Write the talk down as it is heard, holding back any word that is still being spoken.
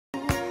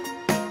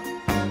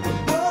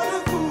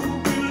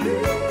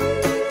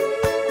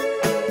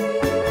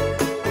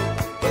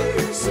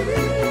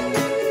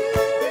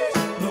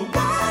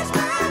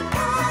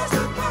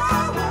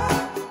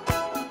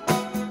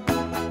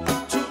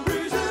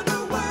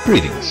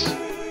Greetings,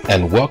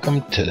 and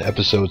welcome to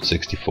episode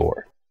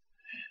 64.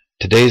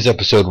 Today's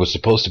episode was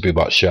supposed to be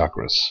about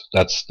chakras.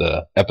 That's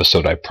the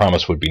episode I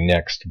promised would be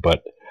next,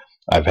 but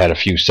I've had a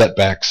few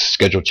setbacks,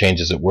 schedule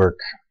changes at work,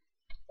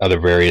 other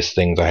various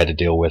things I had to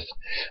deal with.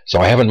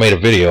 So I haven't made a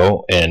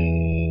video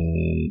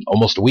in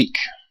almost a week.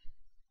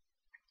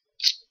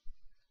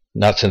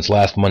 Not since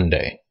last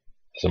Monday,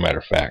 as a matter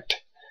of fact.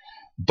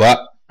 But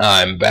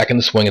I'm back in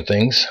the swing of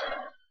things.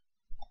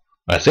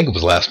 I think it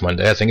was last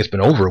Monday. I think it's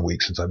been over a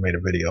week since I made a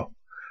video.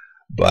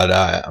 But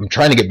I'm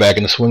trying to get back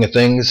in the swing of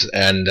things,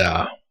 and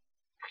I'll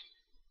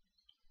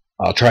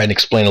try and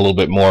explain a little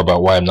bit more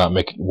about why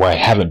I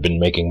haven't been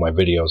making my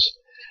videos.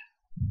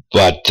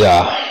 But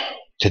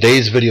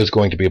today's video is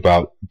going to be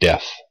about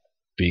death,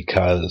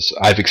 because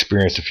I've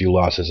experienced a few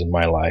losses in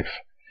my life,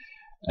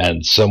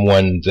 and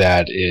someone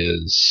that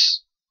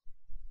is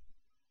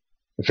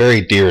very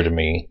dear to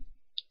me,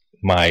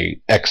 my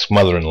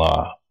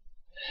ex-mother-in-law,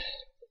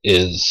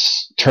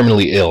 is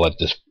terminally ill at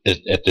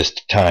this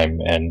time,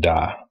 and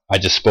I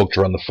just spoke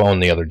to her on the phone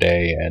the other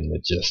day, and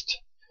it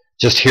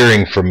just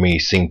hearing from me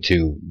seemed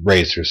to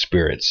raise her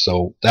spirits.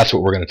 So that's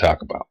what we're going to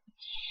talk about.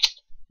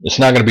 It's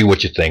not going to be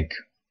what you think.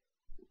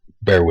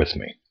 Bear with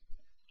me.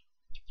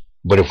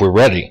 But if we're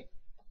ready,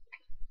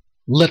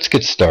 let's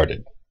get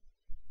started.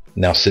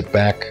 Now sit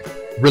back,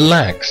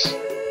 relax,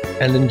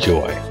 and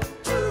enjoy.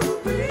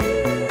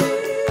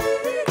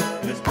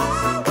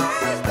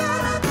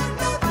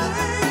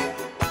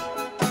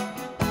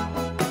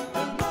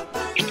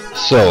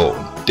 So,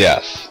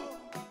 death.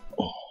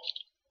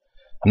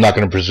 I'm not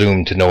going to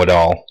presume to know it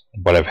all,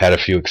 but I've had a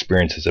few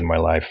experiences in my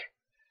life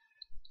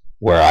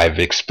where I've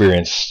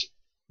experienced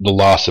the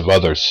loss of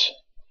others.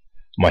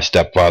 My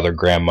stepfather,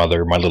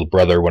 grandmother, my little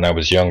brother when I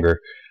was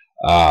younger.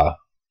 My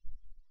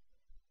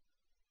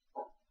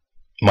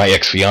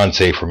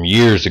ex-fiance from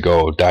years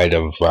ago died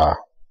of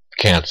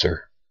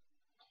cancer.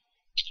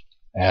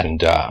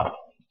 And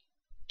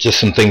just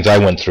some things I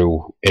went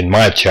through in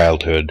my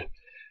childhood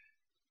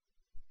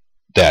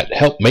that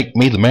helped make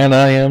me the man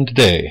I am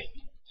today.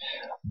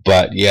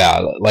 But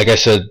yeah, like I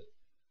said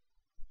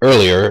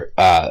earlier,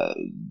 the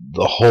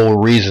whole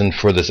reason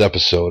for this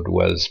episode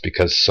was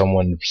because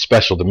someone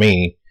special to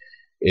me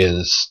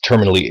is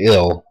terminally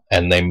ill,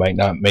 and they might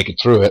not make it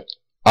through it.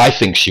 I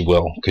think she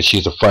will, because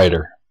she's a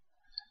fighter,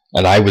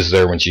 and I was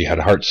there when she had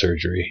heart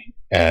surgery,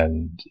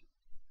 and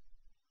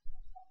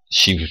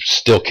she's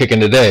still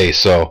kicking today.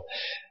 So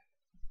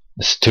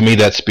to me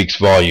that speaks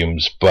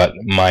volumes. But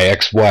my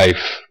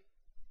ex-wife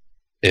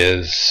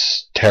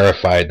is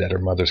terrified that her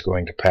mother's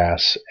going to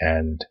pass,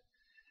 and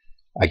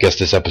I guess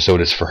this episode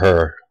is for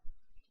her,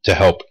 to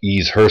help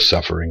ease her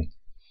suffering.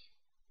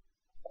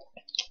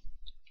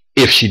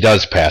 If she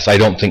does pass, I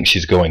don't think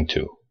she's going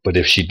to, but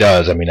if she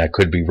does, I mean, I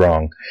could be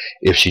wrong.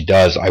 If she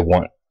does, I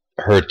want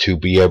her to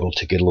be able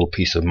to get a little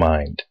peace of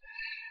mind.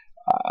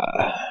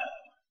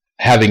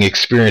 Having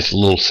experienced a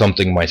little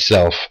something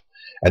myself,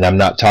 and I'm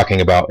not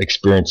talking about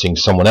experiencing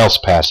someone else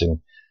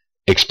passing,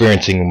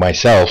 experiencing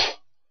myself,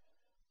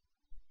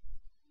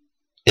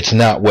 it's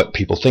not what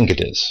people think it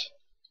is.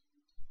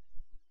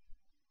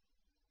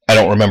 I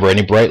don't remember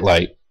any bright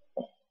light.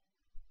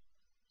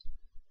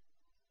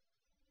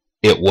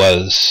 It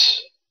was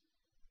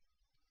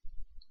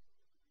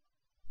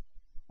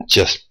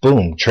just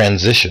boom,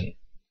 transition.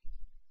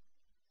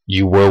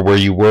 You were where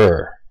you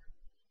were.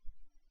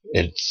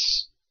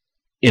 It's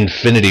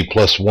infinity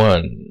plus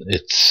one.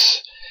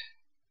 It's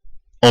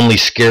only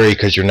scary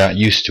because you're not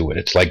used to it.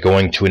 It's like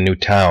going to a new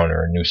town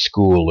or a new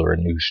school or a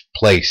new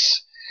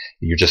place.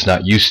 You're just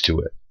not used to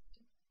it.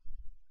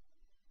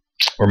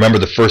 Remember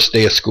the first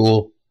day of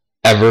school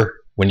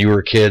ever when you were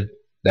a kid?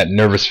 That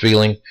nervous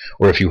feeling?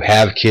 Or if you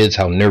have kids,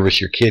 how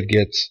nervous your kid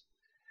gets?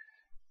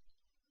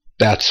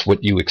 That's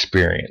what you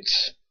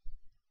experience.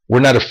 We're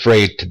not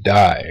afraid to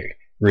die,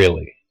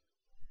 really.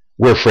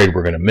 We're afraid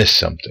we're going to miss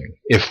something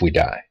if we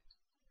die.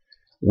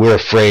 We're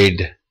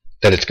afraid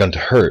that it's going to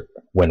hurt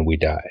when we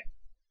die.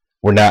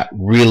 We're not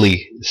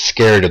really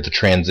scared of the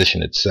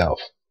transition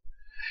itself.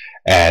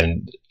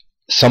 And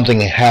something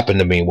happened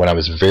to me when I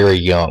was very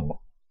young,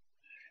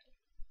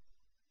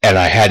 and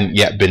I hadn't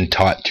yet been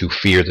taught to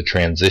fear the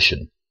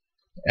transition,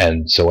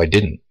 and so I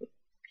didn't.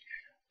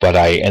 But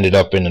I ended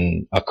up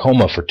in a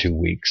coma for 2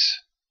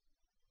 weeks,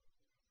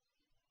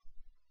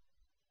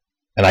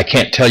 and I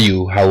can't tell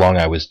you how long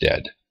I was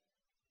dead.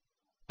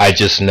 I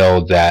just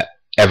know that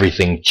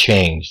everything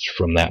changed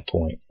from that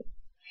point,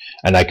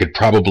 and I can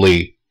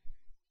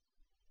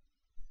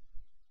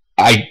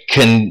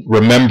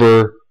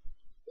remember.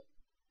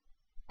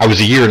 I was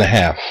a year and a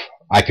half.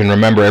 I can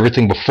remember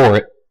everything before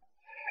it,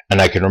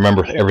 and I can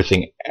remember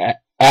everything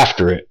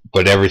after it,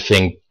 but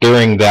everything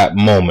during that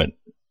moment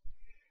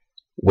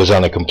was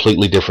on a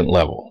completely different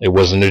level. It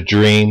wasn't a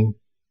dream.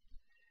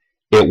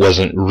 It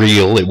wasn't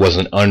real. It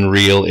wasn't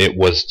unreal. It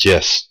was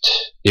just,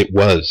 it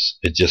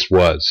just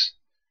was.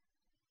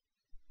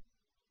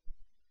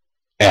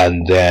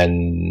 And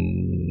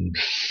then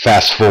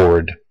fast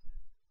forward,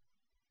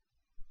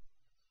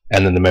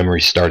 and then the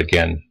memories start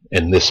again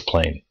in this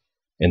plane,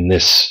 in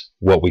this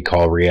what we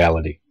call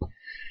reality.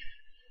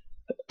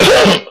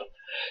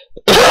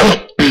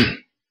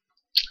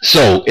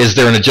 So, is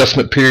there an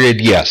adjustment period?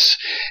 Yes.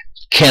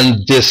 Can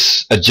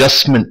this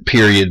adjustment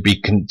period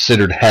be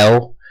considered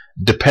hell?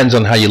 Depends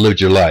on how you lived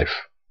your life.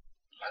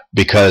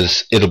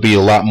 Because it'll be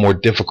a lot more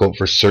difficult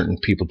for certain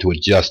people to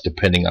adjust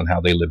depending on how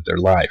they live their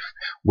life,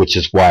 which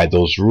is why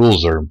those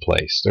rules are in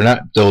place.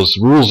 Those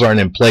rules aren't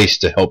in place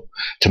to help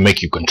to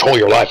make you control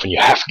your life and you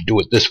have to do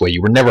it this way.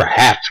 You would never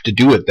have to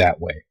do it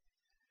that way.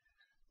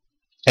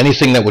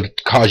 Anything that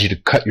would cause you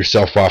to cut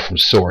yourself off from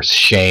source,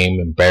 shame,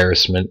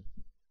 embarrassment,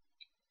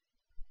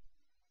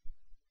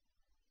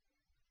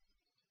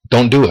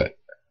 don't do it.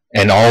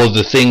 And all of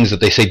the things that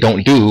they say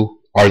don't do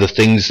are the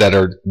things that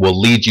will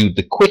lead you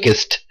the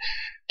quickest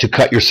to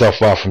cut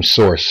yourself off from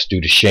source due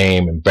to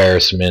shame,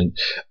 embarrassment,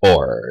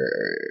 or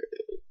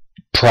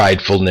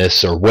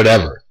pridefulness, or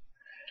whatever.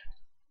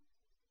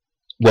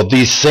 Well,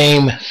 these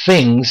same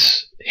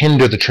things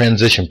hinder the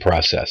transition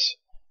process.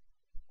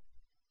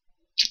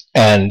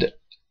 And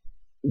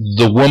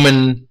the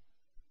woman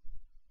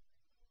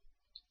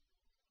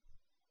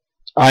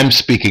I'm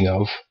speaking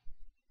of,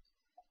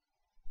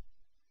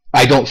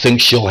 I don't think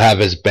she'll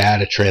have as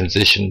bad a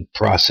transition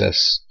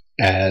process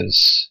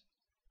as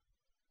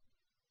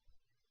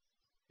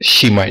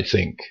she might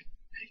think.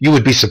 You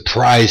would be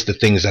surprised the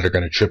things that are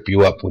going to trip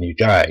you up when you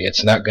die.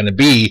 It's not going to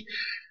be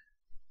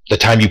the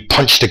time you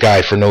punched a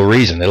guy for no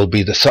reason. It'll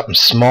be something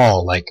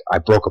small, like I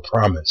broke a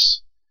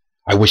promise.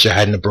 I wish I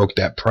hadn't broke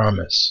that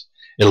promise.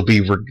 It'll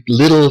be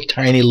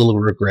tiny little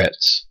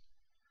regrets.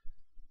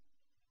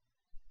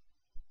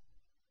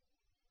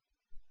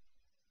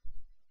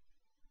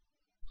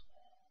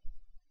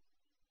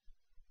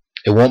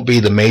 It won't be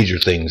the major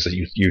things that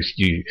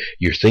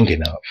you're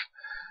thinking of.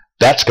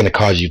 That's going to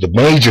cause you, the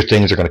major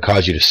things are going to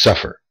cause you to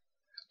suffer.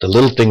 The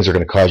little things are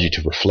going to cause you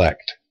to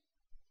reflect.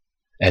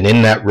 And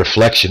in that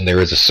reflection,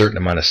 there is a certain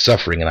amount of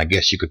suffering, and I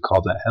guess you could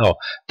call that hell.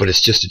 But it's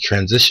just a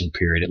transition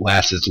period. It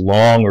lasts as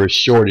long or as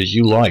short as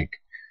you like.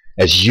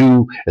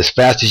 As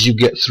fast as you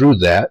get through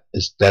that,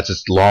 that's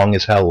as long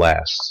as hell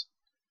lasts.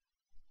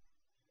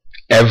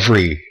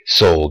 Every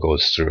soul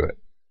goes through it.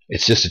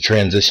 It's just a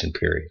transition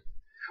period.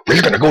 Well,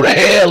 you're going to go to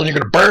hell and you're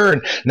going to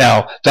burn.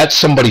 Now, that's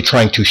somebody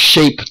trying to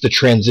shape the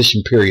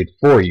transition period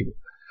for you.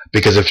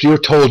 Because if you're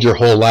told your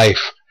whole life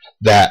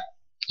that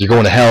you're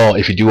going to hell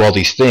if you do all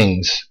these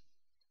things,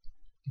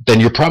 then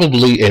you're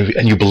probably,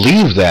 and you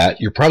believe that,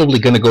 you're probably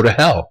going to go to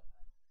hell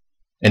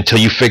until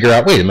you figure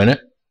out, wait a minute,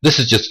 this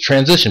is just a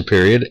transition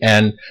period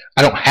and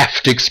I don't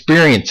have to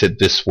experience it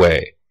this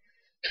way.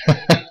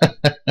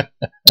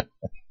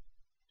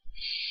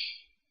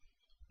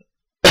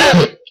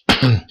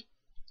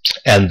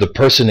 And the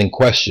person in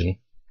question,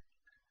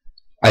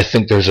 I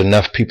think there's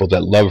enough people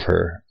that love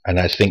her, and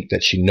I think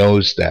that she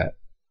knows that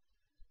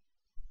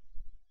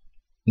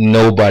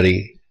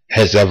nobody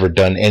has ever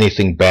done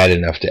anything bad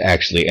enough to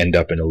actually end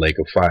up in a lake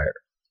of fire.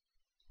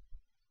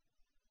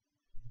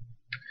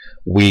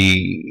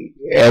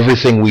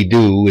 Everything we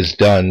do is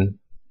done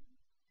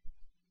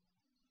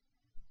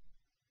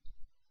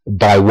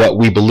by what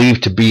we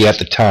believe to be at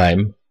the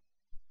time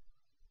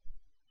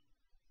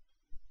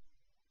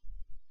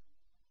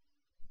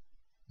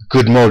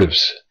good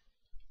motives,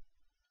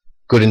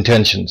 good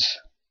intentions.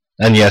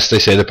 And yes, they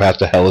say the path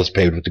to hell is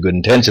paved with the good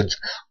intentions,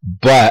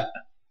 but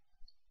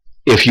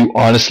if you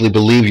honestly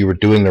believe you were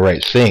doing the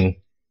right thing,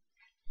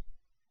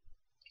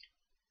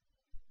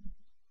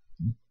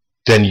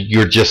 then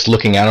you're just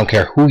looking, I don't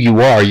care who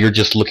you are, you're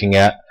just looking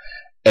at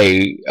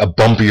a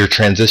bumpier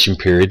transition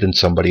period than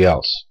somebody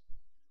else.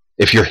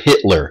 If you're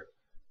Hitler,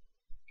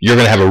 you're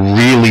going to have a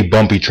really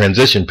bumpy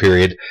transition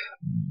period,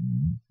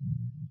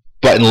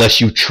 but unless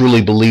you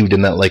truly believed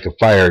in that lake of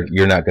fire,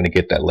 you're not going to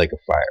get that lake of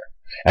fire.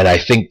 And I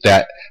think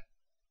that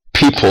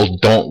people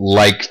don't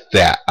like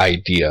that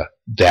idea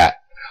that,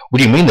 what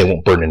do you mean they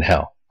won't burn in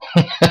hell?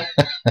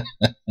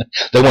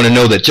 They want to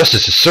know that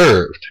justice is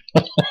served.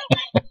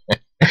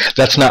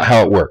 That's not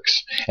how it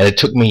works. And it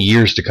took me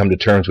years to come to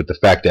terms with the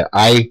fact that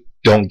I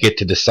don't get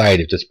to decide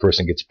if this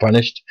person gets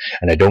punished,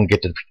 and I don't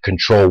get to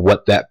control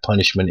what that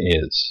punishment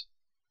is.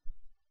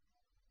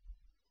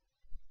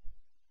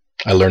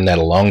 I learned that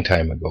a long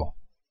time ago.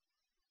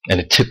 And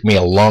it took me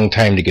a long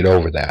time to get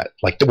over that.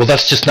 Like, well,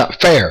 that's just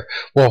not fair.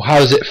 Well, how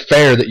is it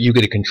fair that you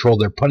get to control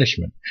their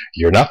punishment?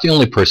 You're not the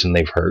only person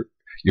they've hurt.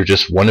 You're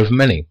just one of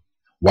many.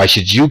 Why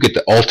should you get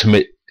the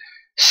ultimate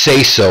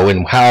say-so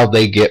in how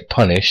they get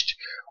punished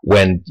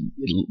when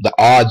the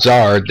odds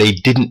are they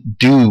didn't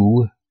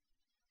do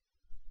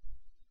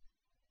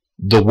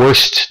the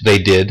worst they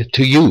did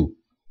to you?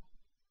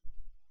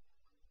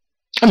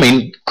 I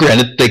mean,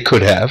 granted, they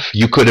could have.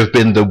 You could have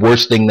been the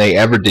worst thing they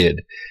ever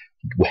did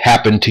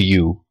happen to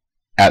you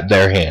at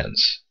their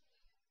hands.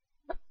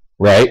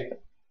 Right?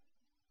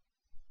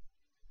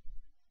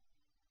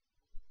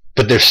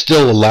 But there's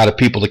still a lot of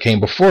people that came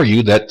before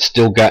you that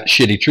still got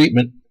shitty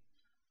treatment.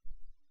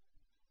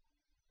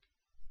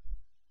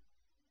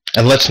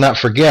 And let's not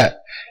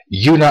forget,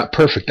 you're not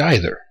perfect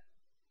either.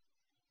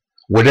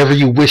 Whatever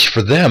you wish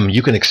for them,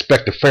 you can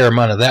expect a fair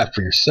amount of that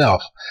for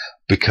yourself,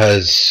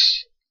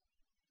 because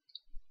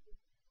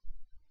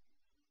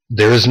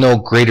There is no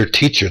greater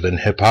teacher than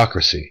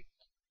hypocrisy.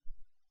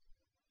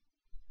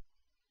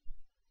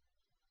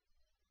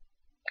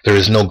 There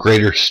is no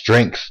greater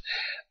strength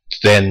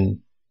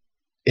than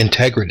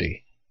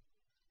integrity.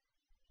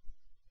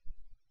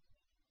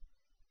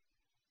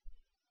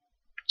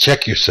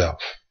 Check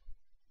yourself.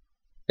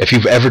 If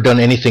you've ever done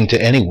anything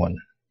to anyone,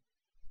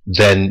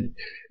 then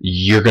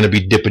you're going to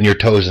be dipping your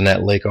toes in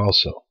that lake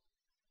also.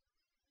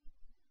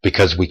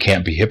 Because we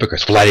can't be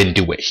hypocrites. Well, I didn't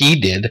do what he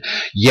did.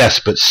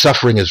 Yes, but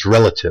suffering is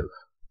relative.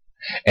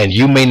 And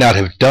you may not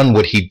have done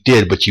what he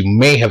did, but you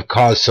may have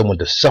caused someone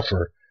to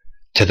suffer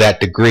to that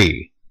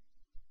degree,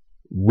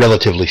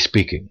 relatively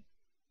speaking.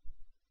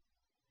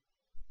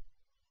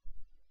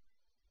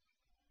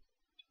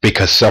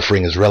 Because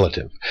suffering is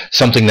relative.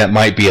 Something that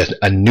might be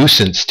a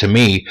nuisance to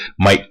me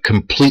might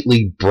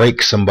completely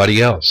break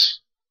somebody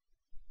else.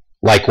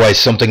 Likewise,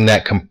 something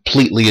that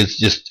completely is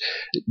just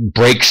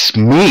breaks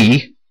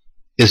me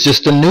is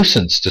just a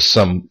nuisance to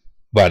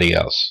somebody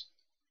else.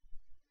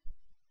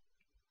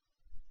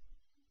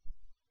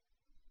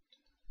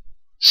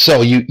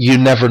 So you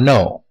never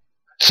know.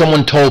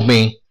 Someone told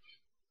me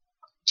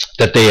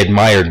that they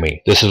admired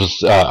me. This was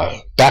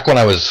back when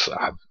I was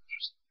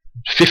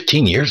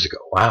 15 years ago.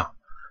 Wow.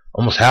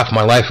 Almost half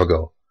my life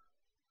ago.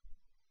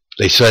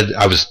 They said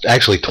I was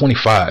actually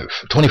 25,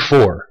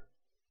 24,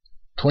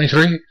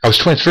 23? I was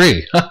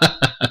 23.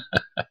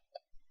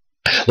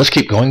 Let's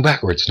keep going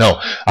backwards. No,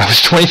 I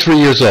was 23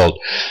 years old.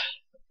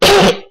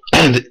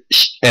 and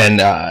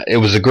it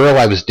was a girl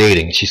I was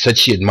dating. She said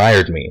she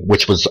admired me,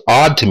 which was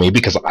odd to me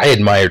because I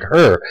admired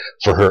her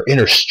for her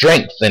inner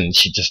strength, and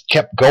she just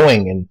kept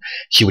going, and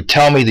she would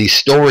tell me these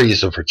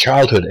stories of her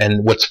childhood.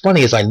 And what's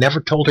funny is I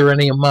never told her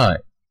any of mine.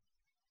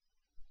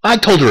 I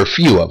told her a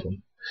few of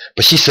them,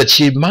 but she said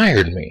she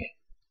admired me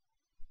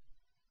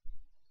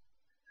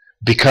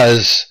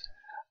because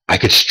I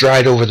could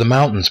stride over the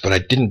mountains, but I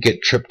didn't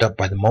get tripped up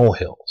by the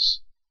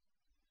molehills.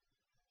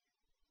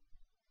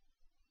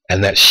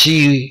 And that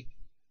she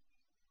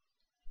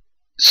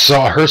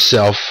saw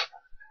herself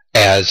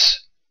as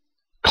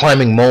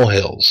climbing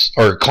molehills,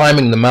 or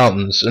climbing the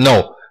mountains.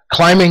 No,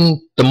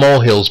 climbing the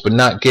molehills, but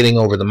not getting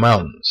over the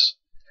mountains.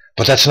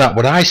 But that's not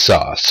what I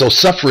saw. So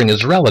suffering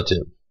is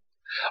relative.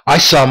 I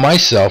saw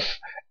myself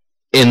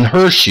in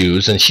her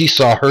shoes, and she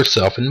saw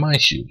herself in my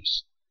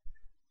shoes.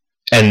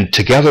 And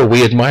together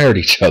we admired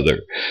each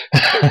other.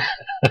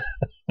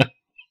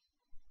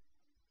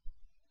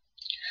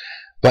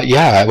 But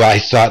yeah, I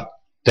thought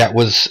that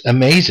was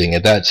amazing.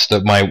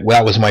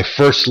 That was my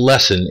first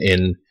lesson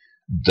in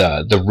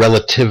the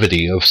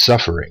relativity of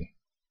suffering.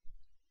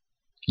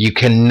 You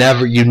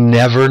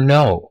never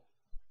know.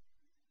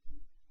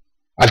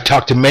 I've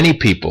talked to many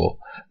people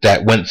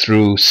that went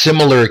through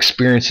similar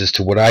experiences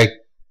to what I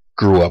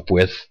grew up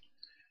with,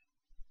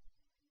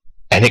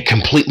 and it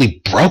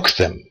completely broke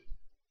them.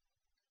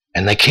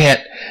 And they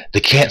can't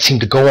seem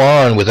to go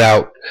on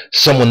without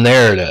someone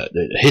there to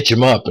hitch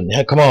them up and,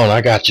 hey, come on,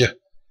 I got you.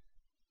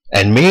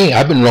 And me,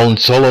 I've been rolling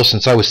solo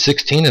since I was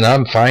 16, and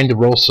I'm fine to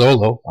roll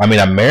solo. I mean,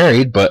 I'm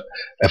married, but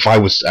if I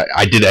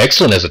did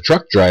excellent as a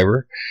truck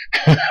driver.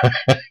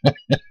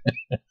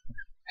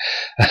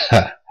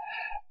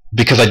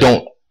 Because I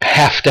don't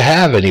have to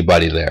have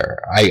anybody there.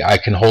 I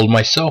can hold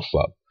myself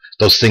up.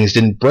 Those things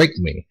didn't break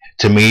me.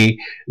 To me,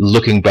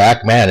 looking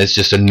back, man, it's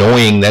just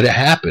annoying that it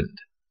happened.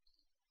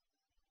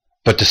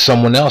 But to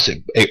someone else,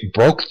 it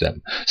broke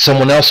them.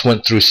 Someone else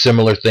went through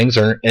similar things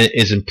or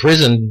is in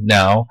prison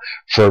now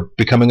for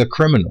becoming a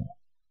criminal.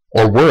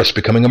 Or worse,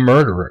 becoming a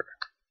murderer.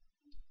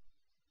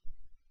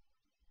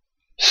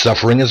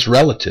 Suffering is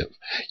relative.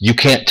 You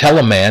can't tell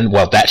a man,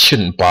 well, that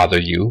shouldn't bother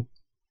you.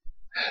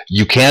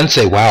 You can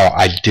say, wow,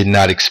 I did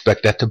not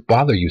expect that to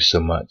bother you so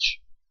much.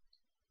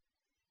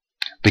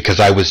 Because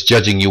I was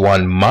judging you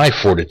on my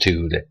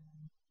fortitude.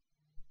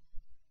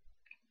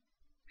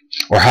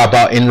 Or how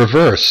about in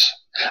reverse?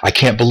 I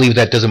can't believe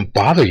that doesn't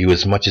bother you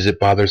as much as it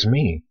bothers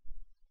me.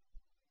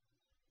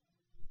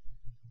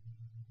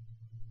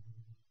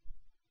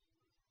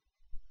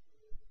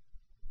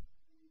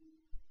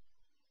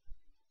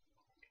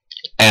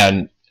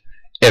 And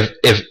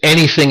if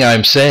anything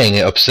I'm saying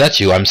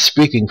upsets you, I'm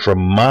speaking from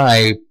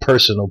my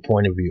personal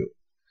point of view,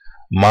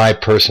 my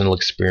personal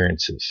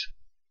experiences.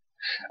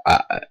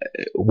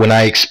 When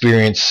I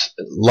experience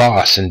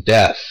loss and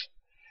death,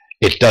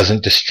 it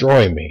doesn't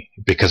destroy me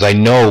because I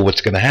know what's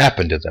going to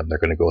happen to them. They're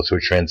going to go through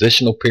a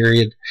transitional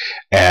period,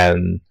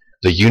 and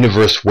the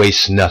universe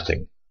wastes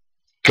nothing.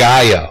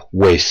 Gaia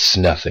wastes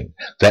nothing.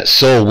 That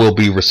soul will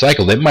be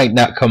recycled. It might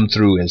not come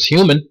through as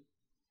human,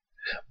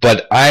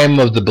 but I'm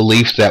of the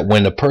belief that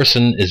when a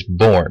person is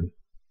born,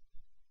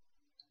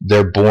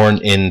 they're born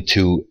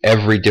into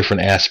every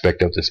different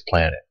aspect of this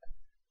planet.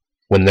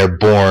 When they're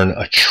born,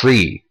 a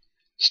tree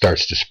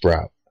starts to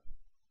sprout.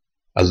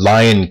 A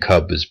lion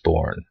cub is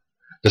born.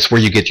 That's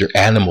where you get your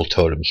animal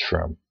totems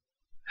from.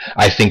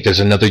 I think there's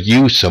another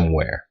you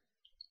somewhere.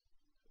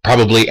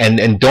 Probably,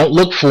 and don't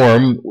look for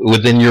them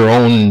within your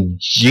own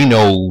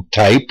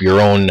genotype,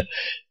 your own,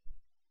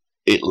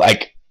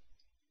 like,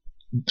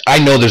 I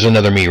know there's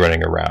another me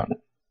running around.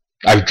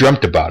 I've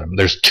dreamt about them.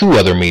 There's two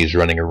other me's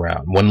running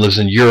around. One lives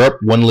in Europe,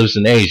 one lives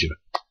in Asia.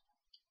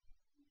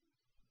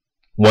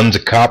 One's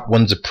a cop,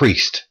 one's a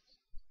priest.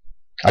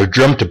 I've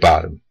dreamt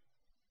about them.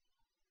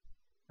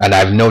 And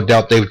I've no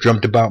doubt they've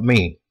dreamt about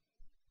me.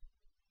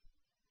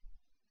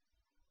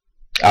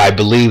 I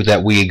believe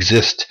that we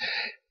exist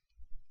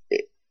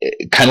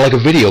kind of like a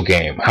video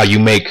game, how you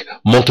make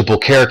multiple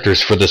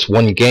characters for this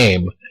one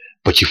game,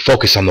 but you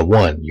focus on the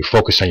one. You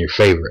focus on your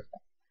favorite.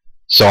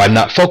 So I'm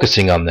not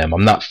focusing on them.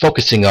 I'm not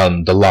focusing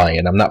on the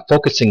lion. I'm not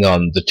focusing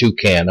on the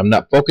toucan. I'm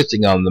not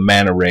focusing on the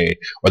manta ray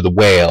or the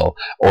whale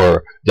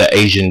or the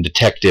Asian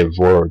detective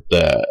or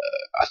the,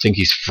 I think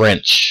he's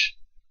French,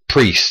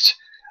 priest.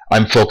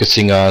 I'm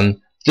focusing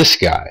on this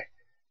guy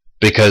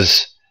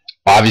because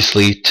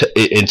obviously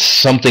it's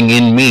something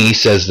in me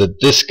says that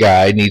this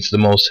guy needs the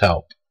most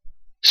help.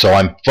 So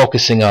I'm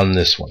focusing on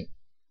this one.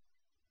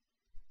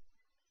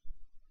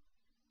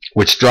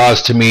 Which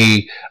draws to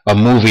me a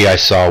movie I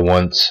saw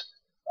once,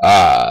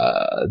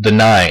 The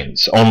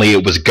Nines, only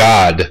it was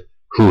God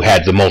who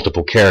had the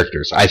multiple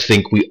characters. I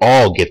think we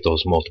all get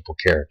those multiple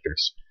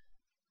characters.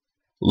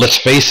 Let's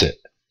face it,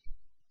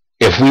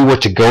 if we were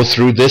to go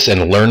through this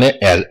and learn it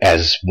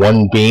as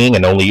one being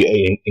and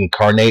only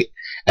incarnate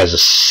as a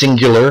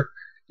singular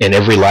in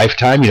every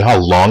lifetime, you know how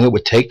long it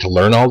would take to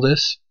learn all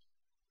this?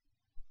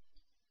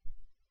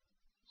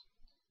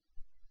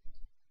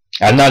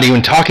 I'm not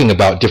even talking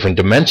about different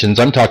dimensions.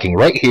 I'm talking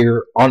right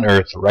here on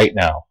Earth, right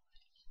now,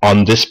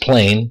 on this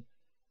plane,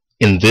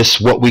 in this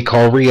what we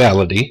call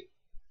reality.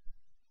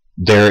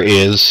 There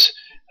is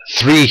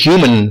 3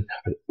 human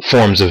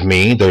forms of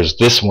me. There's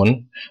this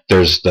one,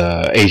 there's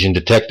the Asian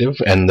detective,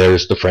 and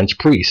there's the French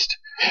priest.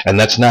 And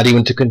that's not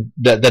even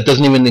that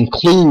doesn't even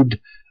include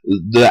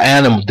the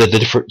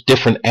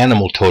different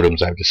animal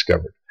totems I've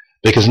discovered,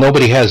 because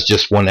nobody has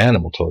just one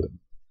animal totem.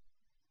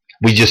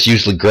 We just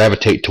usually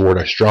gravitate toward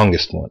our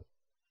strongest one.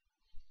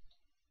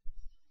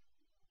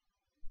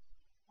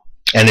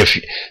 And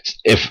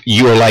if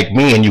you are like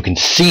me and you can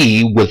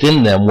see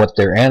within them what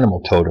their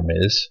animal totem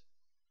is,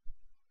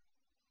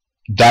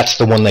 that's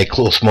the one they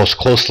most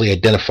closely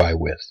identify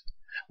with.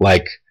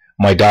 Like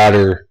my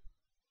daughter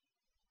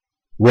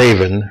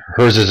Raven,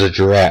 hers is a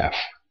giraffe.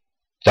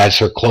 That's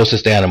her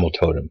closest animal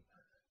totem.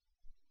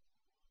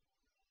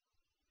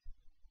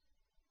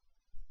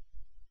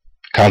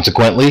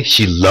 Consequently,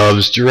 she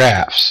loves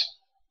giraffes.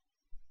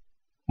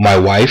 My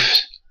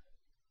wife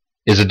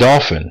is a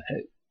dolphin.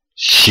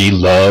 She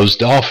loves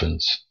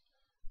dolphins.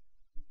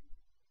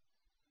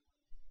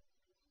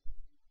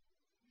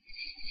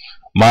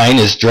 Mine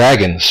is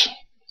dragons.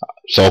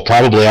 So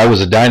probably I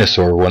was a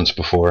dinosaur once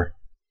before.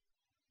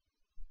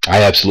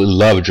 I absolutely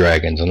love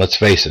dragons, and let's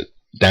face it,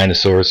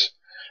 dinosaurs.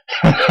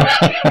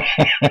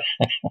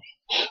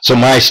 So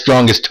my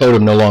strongest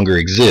totem no longer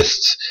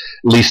exists,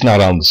 at least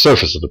not on the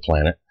surface of the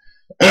planet.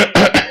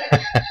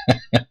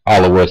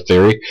 Hollow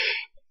theory.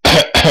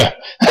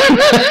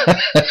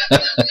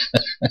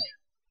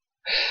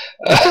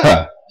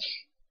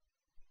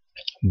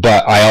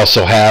 But I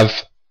also have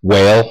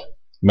whale,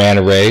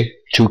 manta ray,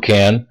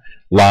 toucan,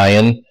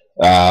 lion,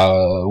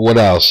 what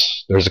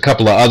else? There's a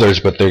couple of others,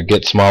 but they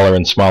get smaller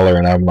and smaller,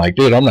 and I'm like,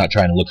 dude, I'm not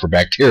trying to look for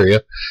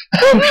bacteria.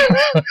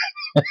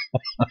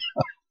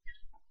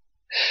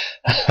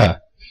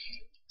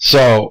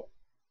 So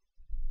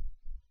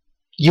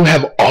you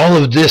have all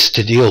of this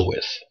to deal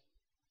with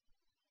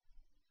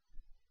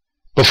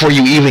before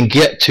you even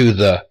get to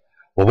the,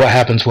 well, what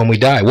happens when we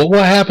die? Well,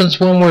 what happens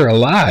when we're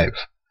alive?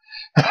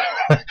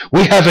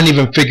 We haven't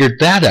even figured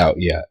that out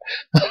yet.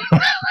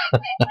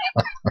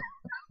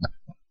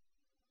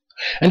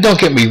 And don't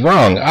get me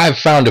wrong, I've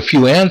found a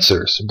few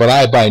answers, but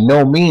I by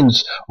no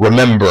means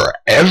remember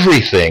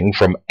everything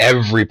from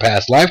every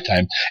past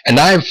lifetime. And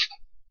I've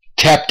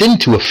tapped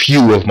into a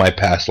few of my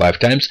past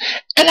lifetimes,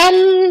 and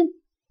I'm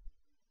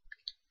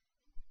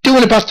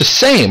doing about the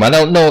same. I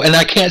don't know, and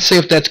I can't say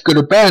if that's good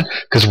or bad,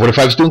 because what if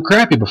I was doing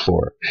crappy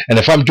before? And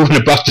if I'm doing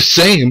about the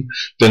same,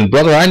 then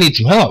brother, I need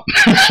some help.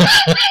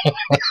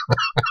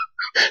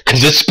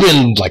 Because it's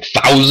been like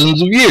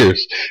thousands of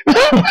years.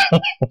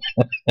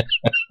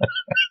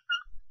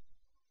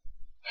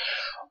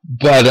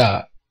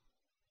 But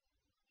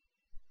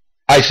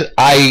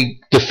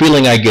the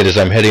feeling I get is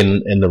I'm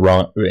heading in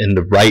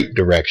the right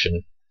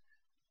direction.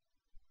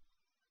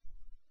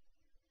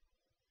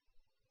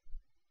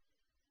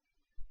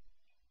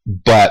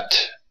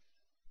 But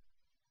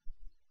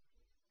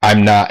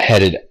I'm not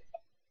headed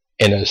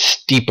in a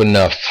steep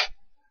enough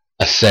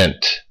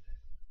ascent,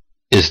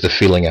 is the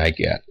feeling I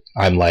get.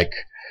 I'm like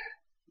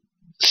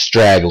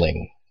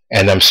straggling,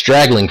 and I'm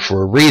straggling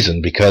for a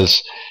reason,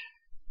 because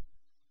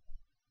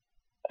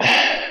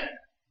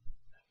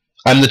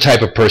I'm the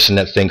type of person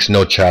that thinks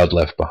no child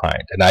left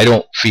behind, and I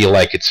don't feel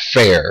like it's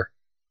fair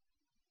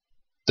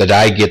that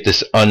I get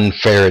this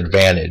unfair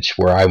advantage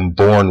where I'm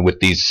born with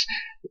these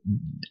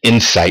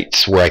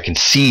insights where I can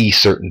see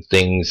certain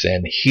things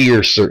and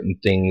hear certain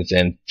things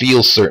and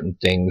feel certain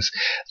things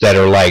that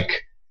are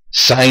like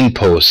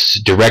signposts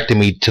directing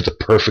me to the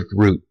perfect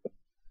route.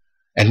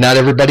 And not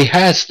everybody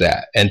has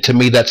that. And to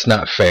me, that's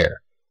not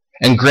fair.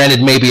 And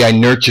granted, maybe I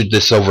nurtured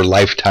this over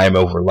lifetime,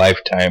 over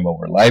lifetime,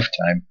 over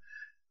lifetime.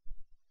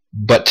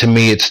 But to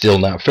me, it's still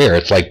not fair.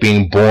 It's like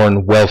being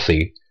born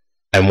wealthy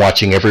and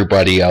watching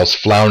everybody else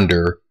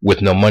flounder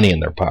with no money in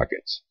their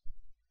pockets.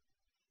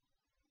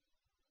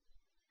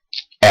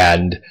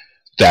 And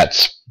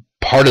that's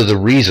part of the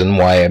reason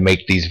why I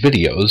make these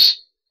videos,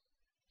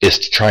 is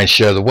to try and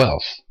share the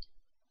wealth.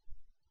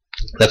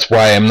 That's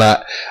why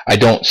I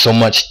don't so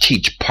much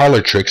teach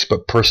parlor tricks,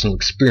 but personal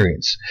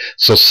experience.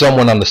 So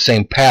someone on the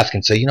same path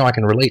can say, you know, I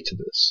can relate to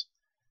this.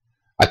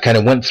 I kind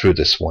of went through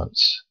this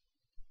once.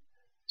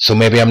 So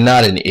maybe I'm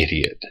not an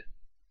idiot.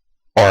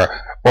 Or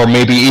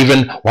maybe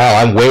even, wow,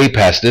 I'm way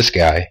past this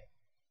guy.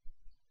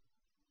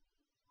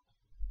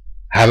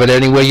 Have it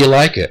any way you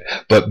like it.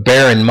 But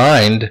bear in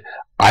mind,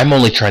 I'm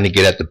only trying to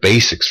get at the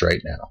basics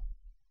right now.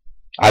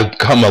 I've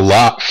come a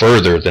lot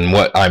further than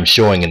what I'm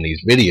showing in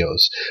these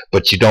videos,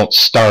 but you don't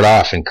start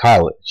off in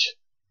college.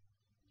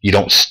 You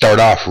don't start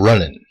off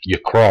running. You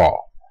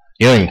crawl.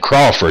 You don't even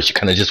crawl first. You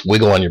kind of just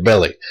wiggle on your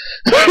belly.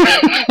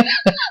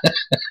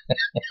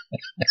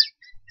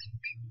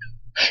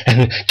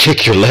 And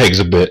kick your legs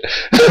a bit.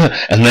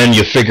 And then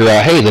you figure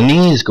out, hey, the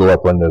knees go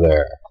up under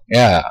there.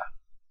 Yeah.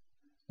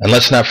 And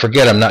let's not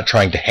forget, I'm not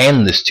trying to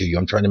hand this to you.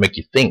 I'm trying to make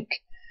you think.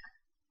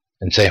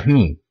 And say,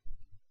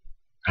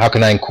 how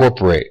can I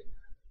incorporate?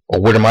 Or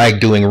what am I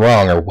doing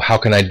wrong? Or how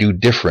can I do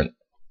different?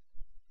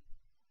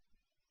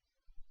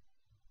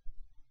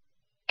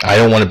 I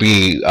don't want to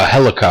be a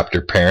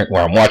helicopter parent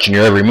where I'm watching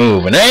your every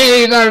move and,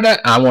 hey, you got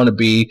that. I want to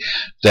be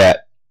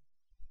that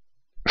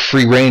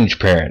free range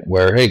parent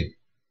where, hey,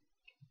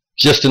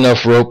 just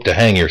enough rope to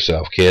hang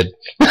yourself, kid.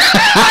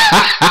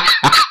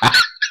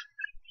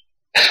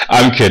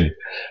 I'm kidding.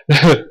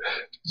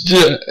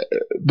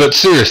 But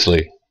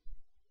seriously,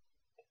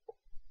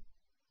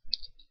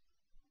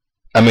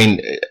 I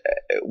mean,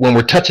 when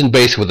we're touching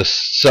base with a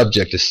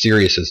subject as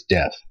serious as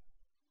death,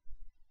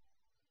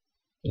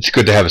 it's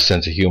good to have a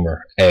sense of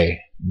humor, A.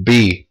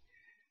 B,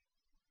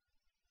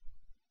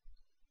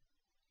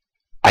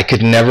 I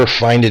could never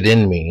find it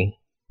in me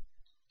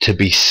to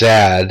be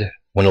sad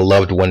when a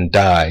loved one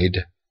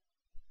died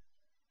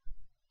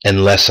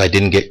unless I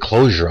didn't get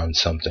closure on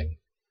something.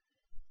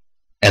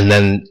 And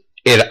then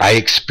I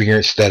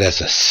experienced that as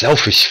a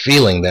selfish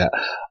feeling that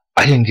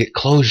I didn't get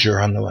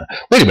closure on the one.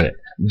 Wait a minute.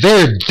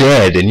 They're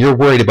dead and you're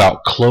worried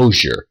about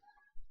closure.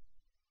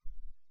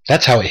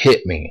 That's how it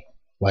hit me.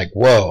 Like,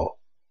 whoa.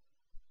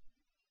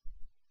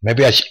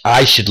 Maybe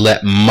I should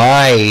let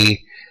my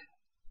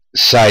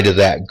side of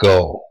that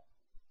go.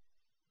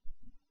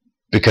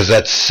 Because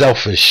that's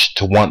selfish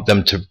to want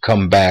them to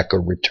come back or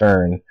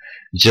return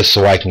just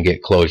so I can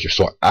get closure.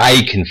 So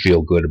I can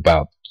feel good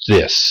about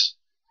this.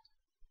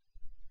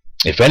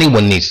 If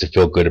anyone needs to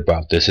feel good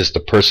about this, it's the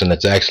person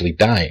that's actually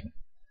dying.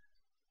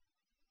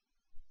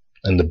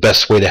 And the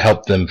best way to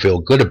help them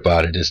feel good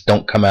about it is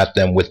don't come at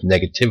them with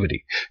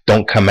negativity.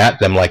 Don't come at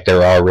them like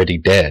they're already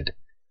dead.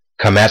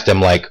 Come at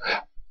them like,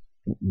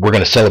 we're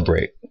going to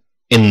celebrate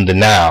in the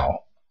now.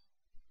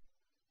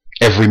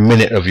 Every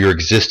minute of your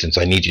existence,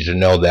 I need you to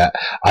know that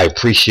I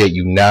appreciate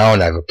you now,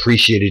 and I've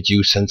appreciated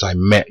you since I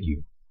met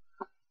you.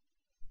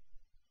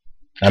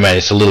 I mean,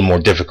 it's a little more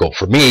difficult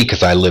for me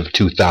because I live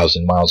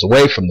 2,000 miles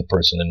away from the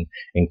person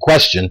in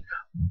question,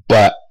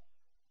 but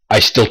I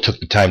still took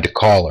the time to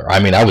call her. I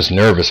mean, I was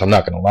nervous, I'm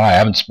not going to lie. I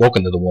haven't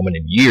spoken to the woman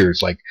in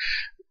years, like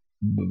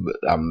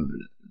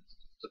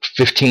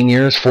 15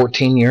 years,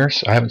 14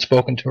 years, I haven't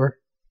spoken to her.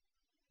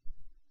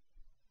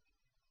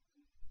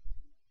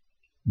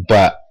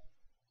 But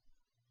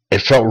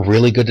it felt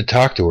really good to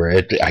talk to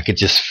her. I could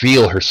just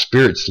feel her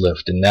spirits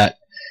lift, and that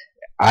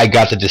I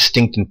got the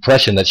distinct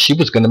impression that she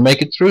was going to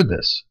make it through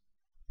this.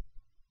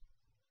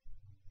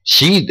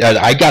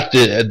 I got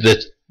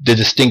the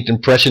distinct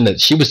impression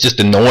that she was just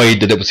annoyed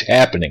that it was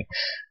happening.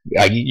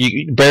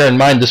 You bear in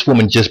mind, this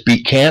woman just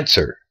beat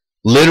cancer.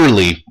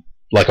 Literally,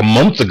 like a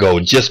month ago,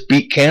 just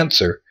beat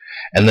cancer.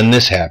 And then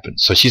this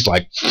happened. So she's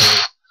like,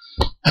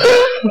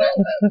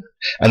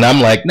 and I'm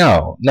like,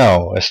 no,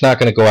 it's not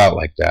going to go out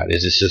like that.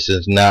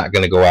 It's not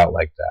going to go out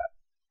like that.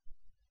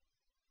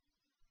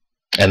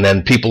 And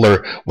then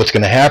what's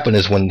going to happen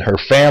is when her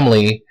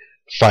family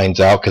finds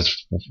out,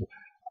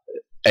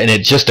 and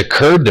it just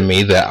occurred to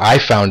me that I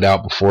found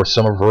out before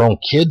some of her own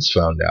kids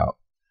found out.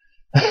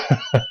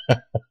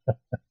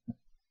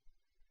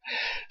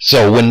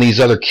 So when these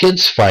other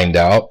kids find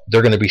out,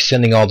 they're going to be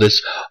sending all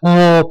this,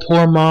 oh,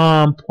 poor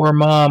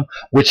mom,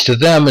 which to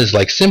them is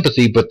like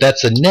sympathy, but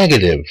that's a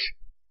negative.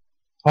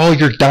 Oh,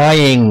 you're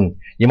dying.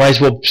 You might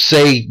as well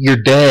say you're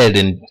dead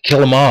and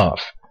kill him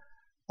off.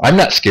 I'm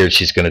not scared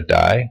she's going to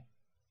die.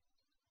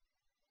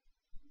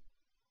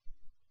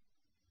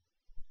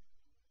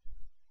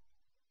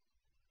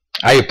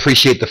 I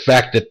appreciate the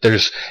fact that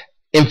there's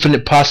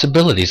infinite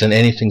possibilities and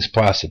anything's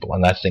possible,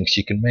 and I think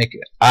she can make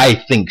it. I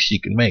think she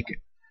can make it.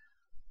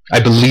 I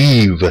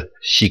believe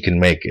she can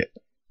make it.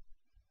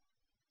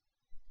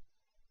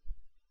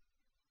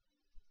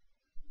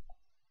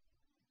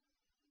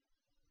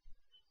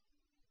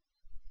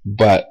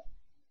 But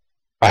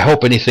I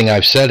hope anything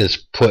I've said has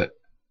put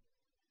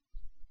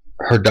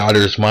her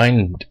daughter's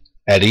mind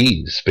at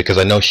ease, because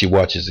I know she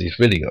watches these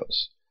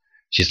videos.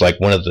 She's like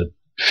one of the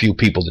few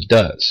people that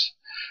does.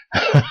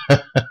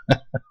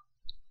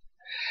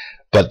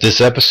 But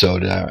this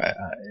episode,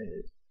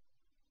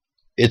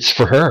 it's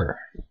for her.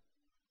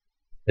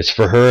 It's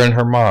for her and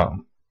her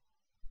mom.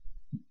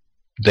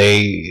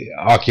 They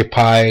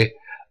occupy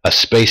a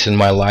space in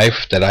my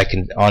life that I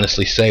can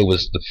honestly say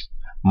was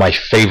my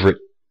favorite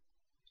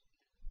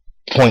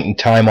point in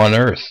time on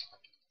earth.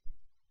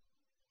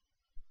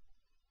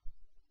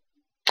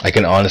 I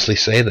can honestly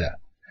say that.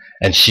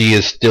 And she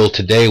is still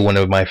today one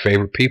of my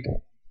favorite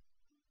people.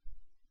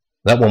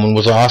 That woman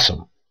was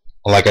awesome.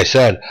 Like I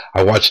said,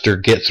 I watched her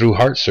get through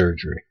heart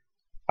surgery.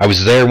 I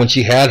was there when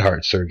she had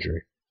heart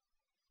surgery.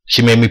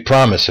 She made me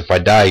promise if I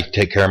die,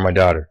 take care of my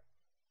daughter.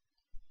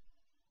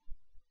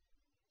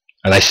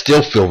 And I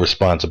still feel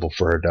responsible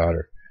for her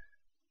daughter.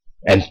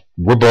 And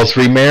we're both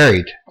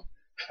remarried.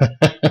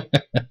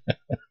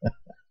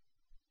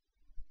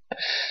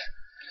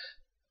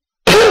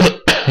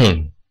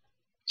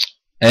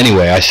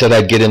 Anyway, I said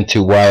I'd get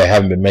into why I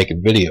haven't been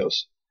making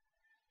videos.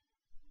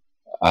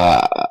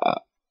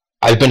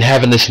 I've been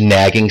having this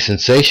nagging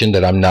sensation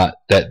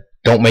that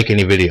don't make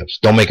any videos.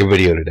 Don't make a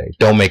video today.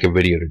 Don't make a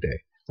video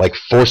today. Like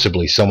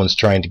forcibly, someone's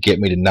trying to get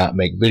me to not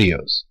make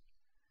videos.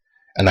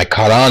 And I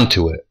caught on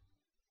to it.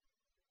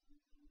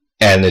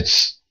 And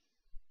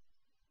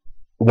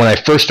when I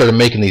first started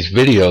making these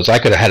videos, I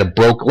could have had a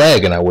broke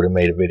leg and I would have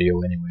made a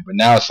video anyway. But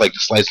now it's like the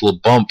slightest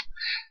little bump.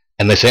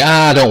 And they say,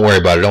 don't worry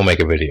about it. Don't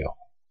make a video.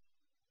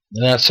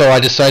 So I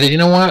decided, you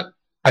know what?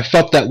 I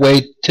felt that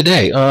way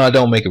today.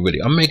 Don't make a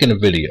video. I'm making a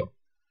video.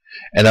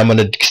 And I'm going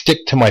to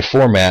stick to my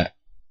format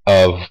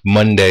of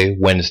Monday,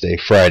 Wednesday,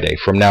 Friday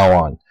from now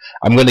on.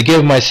 I'm going to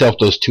give myself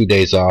those 2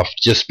 days off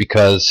just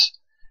because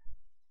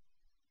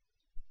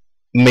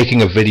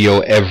making a video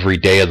every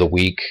day of the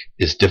week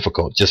is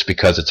difficult, just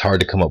because it's hard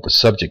to come up with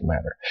subject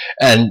matter.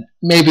 And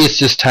maybe it's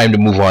just time to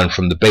move on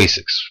from the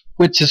basics,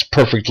 which is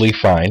perfectly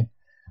fine.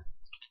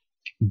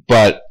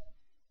 But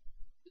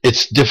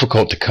it's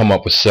difficult to come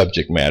up with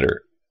subject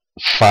matter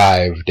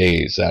 5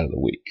 days out of the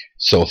week.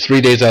 So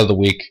 3 days out of the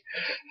week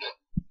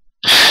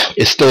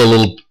is still a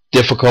little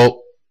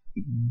difficult,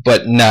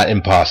 but not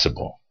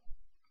impossible.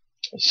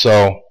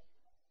 So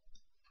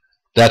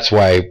that's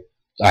why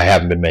I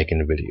haven't been making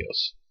the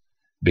videos,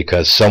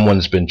 because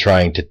someone's been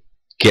trying to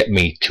get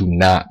me to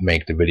not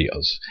make the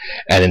videos.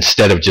 And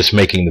instead of just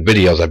making the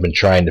videos, I've been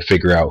trying to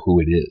figure out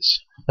who it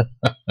is.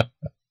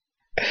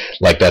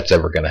 Like that's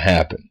ever going to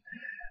happen.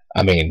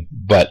 I mean,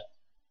 but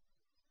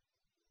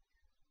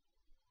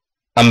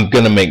I'm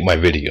going to make my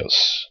videos.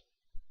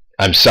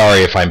 I'm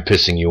sorry if I'm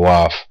pissing you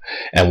off.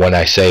 And when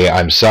I say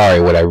I'm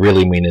sorry, what I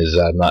really mean is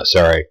I'm not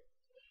sorry.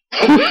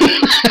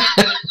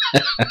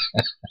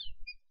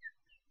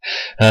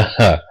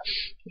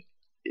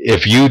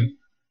 If you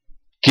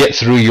get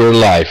through your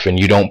life and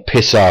you don't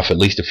piss off at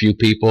least a few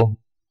people,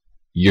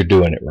 you're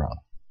doing it wrong.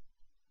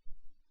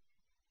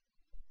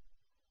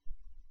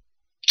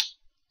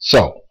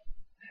 So,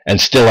 and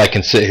still I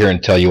can sit here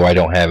and tell you I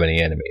don't have any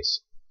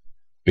enemies.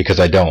 Because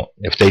I don't.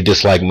 If they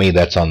dislike me,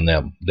 that's on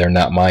them. They're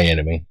not my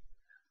enemy.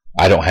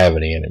 I don't have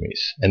any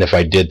enemies. And if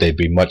I did, they'd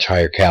be much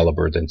higher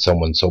caliber than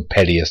someone so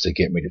petty as to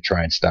get me to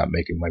try and stop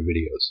making my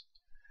videos.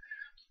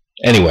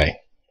 Anyway.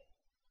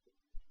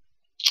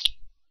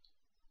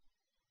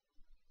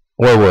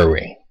 Where were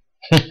we?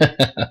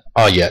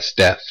 Oh yes,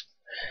 death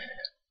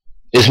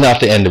is not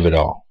the end of it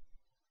all.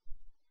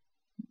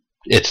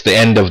 It's the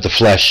end of the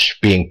flesh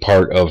being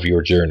part of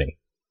your journey.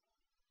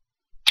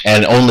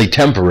 And only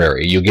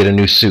temporary. You'll get a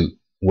new suit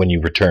when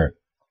you return.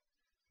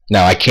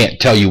 Now, I can't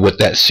tell you what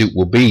that suit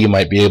will be. You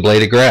might be a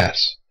blade of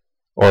grass,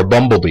 or a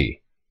bumblebee,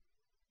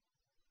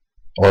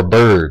 or a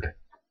bird,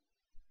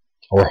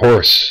 or a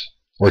horse,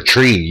 or a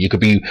tree. You could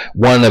be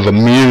one of a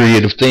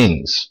myriad of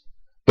things,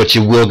 but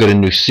you will get a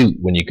new suit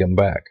when you come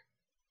back.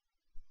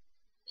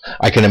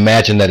 I can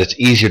imagine that it's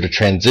easier to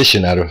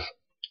transition out of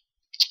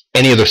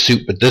any other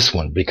suit but this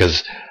one,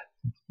 because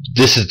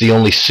this is the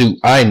only suit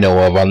I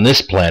know of on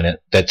this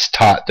planet that's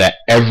taught that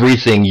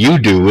everything you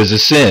do is a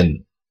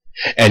sin,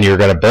 and you're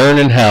going to burn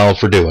in hell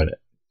for doing it.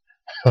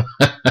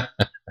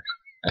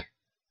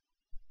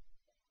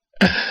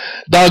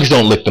 Dogs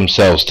don't lick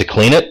themselves to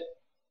clean it.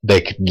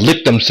 They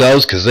lick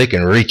themselves because they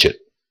can reach it.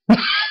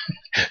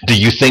 Do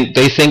you think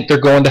they think they're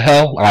going to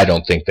hell? I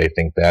don't think they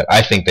think that.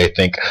 I think they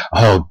think,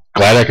 oh,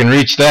 glad I can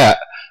reach that.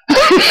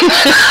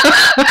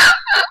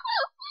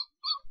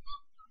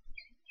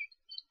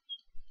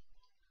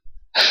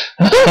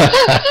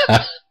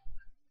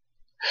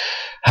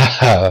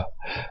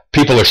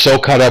 People are so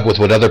caught up with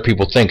what other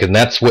people think, and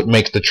that's what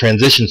makes the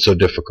transition so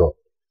difficult.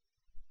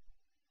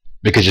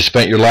 Because you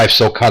spent your life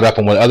so caught up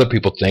on what other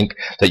people think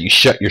that you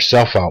shut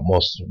yourself out.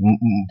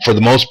 For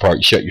the most part,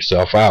 you shut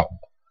yourself out.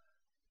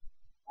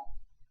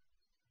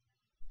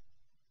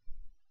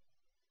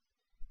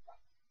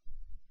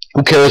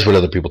 Who cares what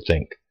other people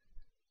think?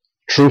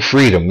 True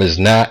freedom is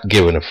not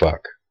giving a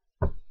fuck.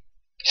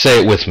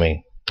 Say it with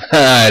me.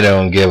 I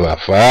don't give a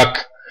fuck.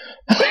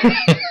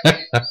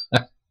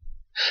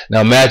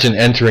 Now imagine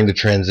entering the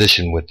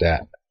transition with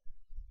that,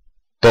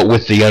 but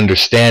with the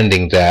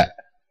understanding that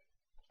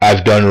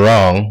I've done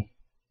wrong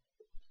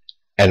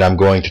and I'm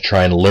going to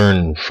try and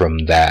learn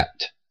from that.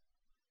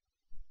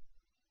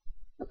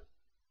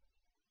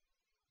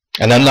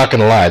 And I'm not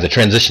going to lie, the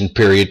transition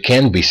period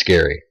can be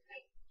scary.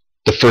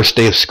 The first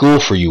day of school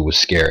for you was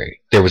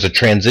scary. There was a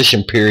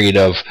transition period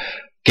of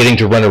getting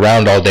to run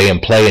around all day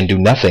and play and do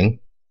nothing,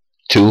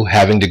 to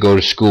having to go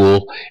to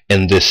school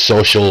in this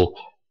socially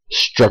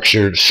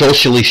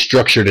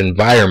structured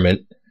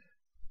environment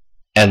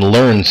and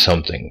learn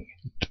something.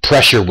 The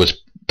pressure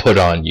was put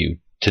on you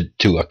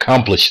to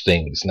accomplish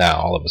things now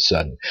all of a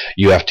sudden.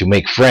 You have to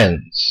make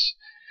friends.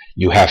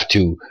 You have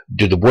to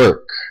do the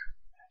work.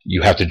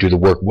 You have to do the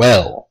work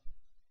well.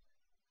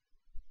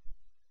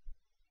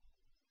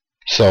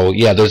 So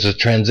yeah, there's a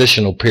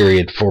transitional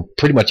period for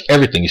pretty much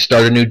everything. You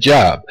start a new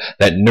job,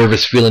 that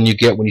nervous feeling you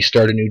get when you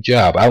start a new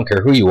job. I don't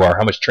care who you are,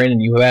 how much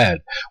training you had.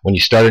 When you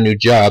start a new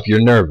job,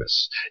 you're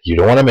nervous. You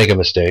don't want to make a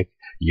mistake.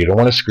 You don't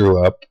want to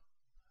screw up.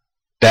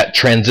 That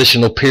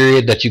transitional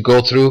period that you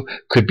go through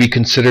could be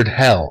considered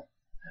hell,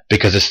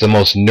 because it's the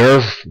most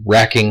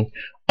nerve-wracking,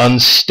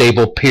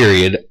 unstable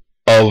period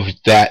of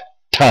that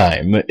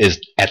time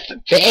is at the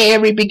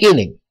very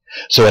beginning.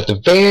 So at the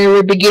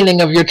very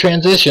beginning of your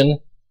transition,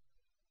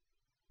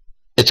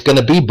 it's going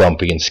to be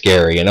bumpy and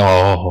scary and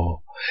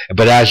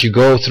but as you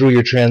go through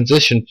your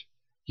transition,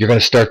 you're going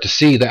to start to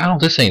see that, oh,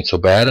 this ain't so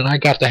bad, and I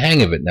got the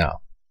hang of it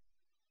now.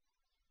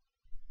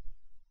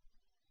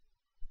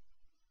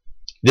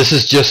 This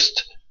is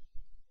just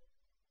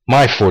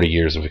my 40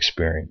 years of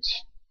experience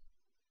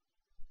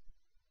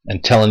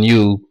and telling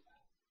you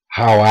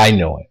how I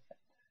know it.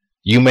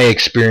 You may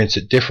experience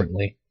it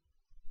differently,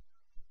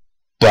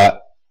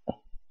 but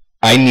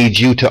I need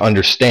you to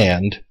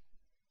understand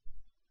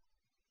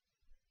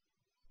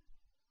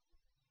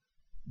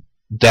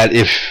that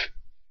if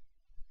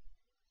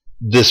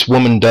this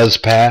woman does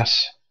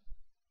pass,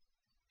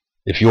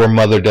 if your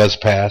mother does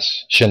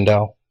pass,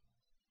 Shendel,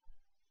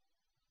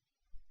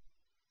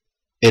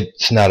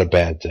 it's not a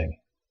bad thing.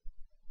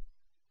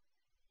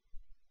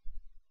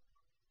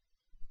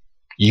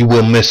 You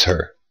will miss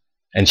her,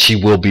 and she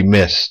will be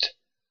missed,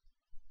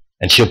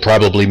 and she'll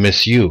probably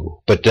miss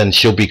you, but then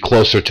she'll be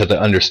closer to the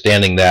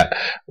understanding that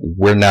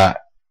we're not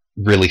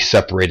really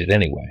separated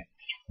anyway.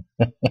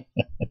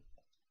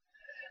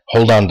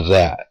 Hold on to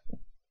that.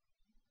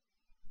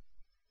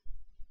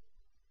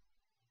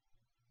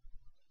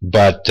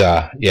 But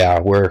yeah,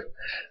 we're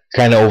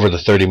kind of over the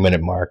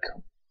 30-minute mark.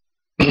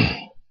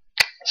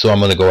 So I'm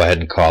going to go ahead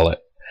and call it.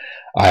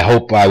 I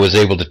hope I was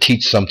able to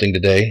teach something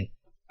today.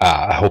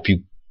 I hope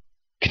you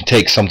can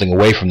take something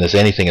away from this,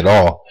 anything at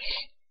all.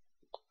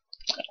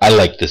 I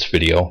like this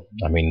video.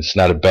 I mean, it's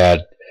not a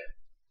bad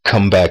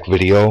comeback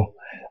video,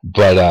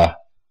 but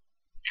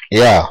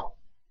yeah.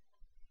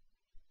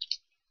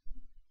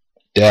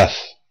 Death,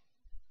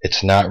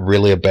 it's not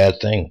really a bad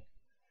thing.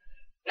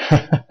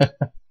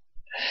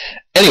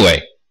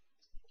 Anyway,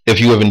 if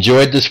you have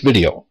enjoyed this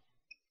video,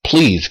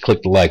 please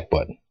click the like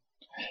button.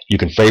 You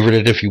can favorite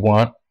it if you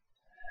want.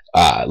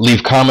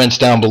 Leave comments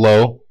down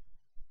below.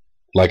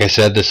 Like I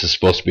said, this is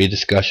supposed to be a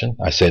discussion.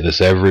 I say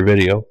this every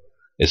video.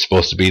 It's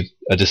supposed to be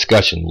a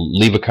discussion.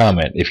 Leave a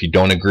comment. If you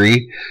don't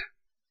agree,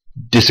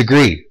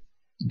 disagree.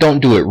 Don't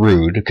do it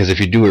rude, because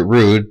if you do it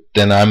rude,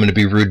 then I'm going to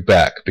be rude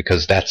back,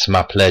 because that's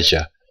my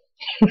pleasure.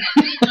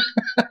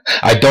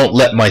 I don't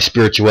let my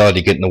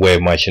spirituality get in the way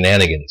of my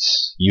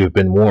shenanigans. You've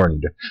been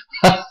warned.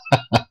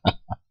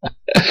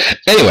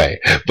 Anyway,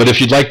 but if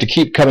you'd like to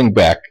keep coming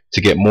back to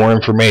get more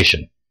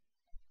information,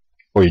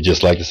 or you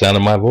just like the sound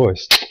of my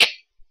voice,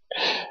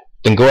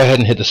 then go ahead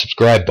and hit the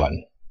subscribe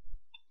button.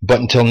 But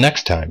until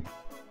next time,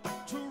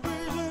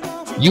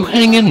 you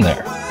hang in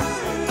there.